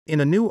In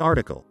a new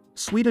article,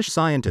 Swedish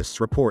scientists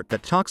report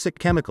that toxic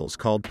chemicals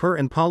called per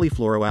and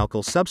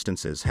polyfluoroalkyl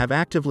substances have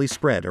actively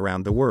spread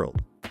around the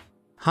world.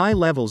 High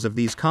levels of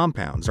these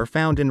compounds are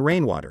found in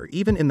rainwater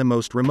even in the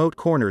most remote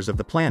corners of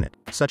the planet,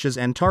 such as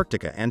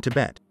Antarctica and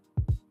Tibet.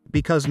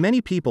 Because many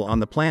people on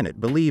the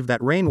planet believe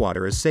that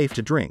rainwater is safe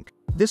to drink,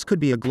 this could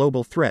be a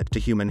global threat to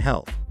human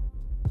health.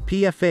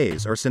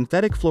 PFAs are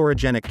synthetic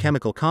fluorogenic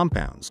chemical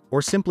compounds,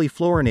 or simply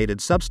fluorinated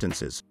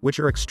substances, which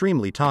are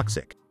extremely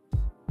toxic.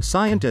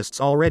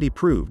 Scientists already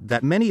proved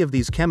that many of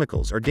these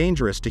chemicals are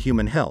dangerous to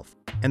human health,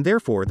 and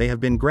therefore they have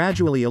been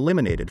gradually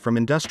eliminated from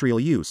industrial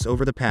use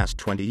over the past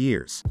 20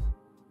 years.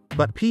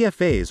 But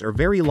PFAs are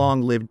very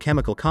long-lived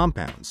chemical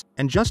compounds,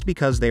 and just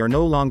because they are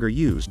no longer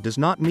used does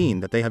not mean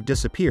that they have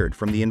disappeared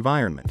from the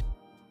environment.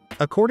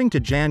 According to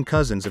Jan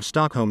Cousins of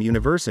Stockholm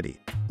University,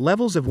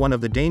 levels of one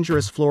of the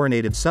dangerous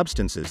fluorinated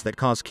substances that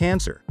cause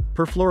cancer,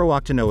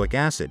 perfluorooctanoic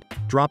acid,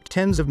 dropped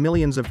tens of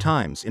millions of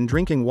times in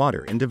drinking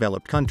water in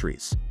developed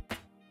countries.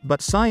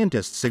 But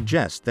scientists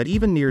suggest that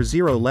even near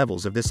zero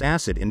levels of this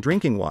acid in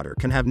drinking water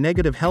can have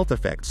negative health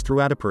effects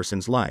throughout a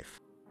person's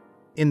life.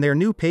 In their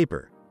new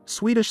paper,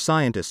 Swedish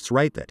scientists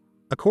write that,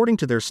 according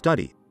to their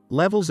study,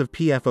 levels of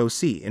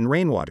PFOC in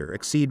rainwater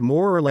exceed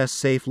more or less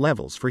safe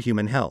levels for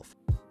human health.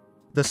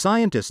 The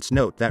scientists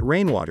note that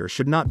rainwater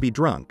should not be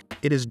drunk,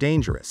 it is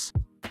dangerous.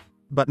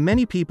 But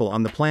many people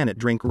on the planet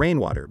drink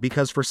rainwater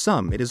because for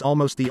some it is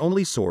almost the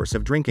only source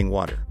of drinking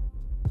water.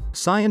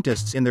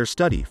 Scientists in their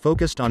study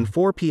focused on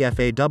 4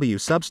 PFAW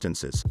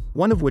substances,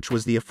 one of which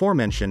was the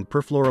aforementioned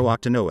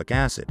perfluorooctanoic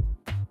acid.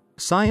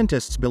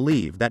 Scientists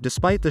believe that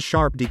despite the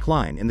sharp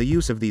decline in the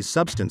use of these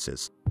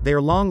substances, they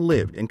are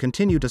long-lived and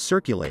continue to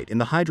circulate in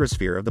the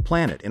hydrosphere of the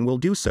planet and will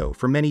do so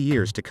for many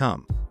years to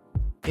come.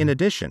 In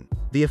addition,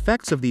 the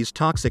effects of these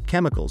toxic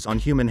chemicals on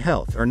human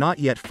health are not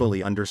yet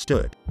fully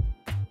understood.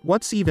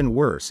 What's even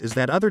worse is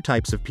that other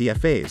types of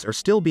PFAs are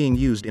still being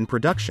used in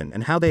production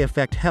and how they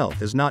affect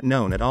health is not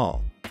known at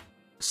all.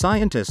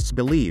 Scientists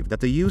believe that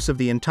the use of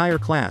the entire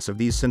class of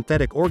these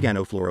synthetic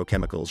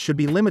organofluorochemicals should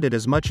be limited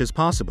as much as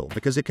possible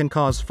because it can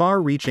cause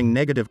far-reaching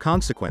negative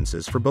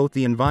consequences for both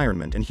the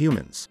environment and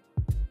humans.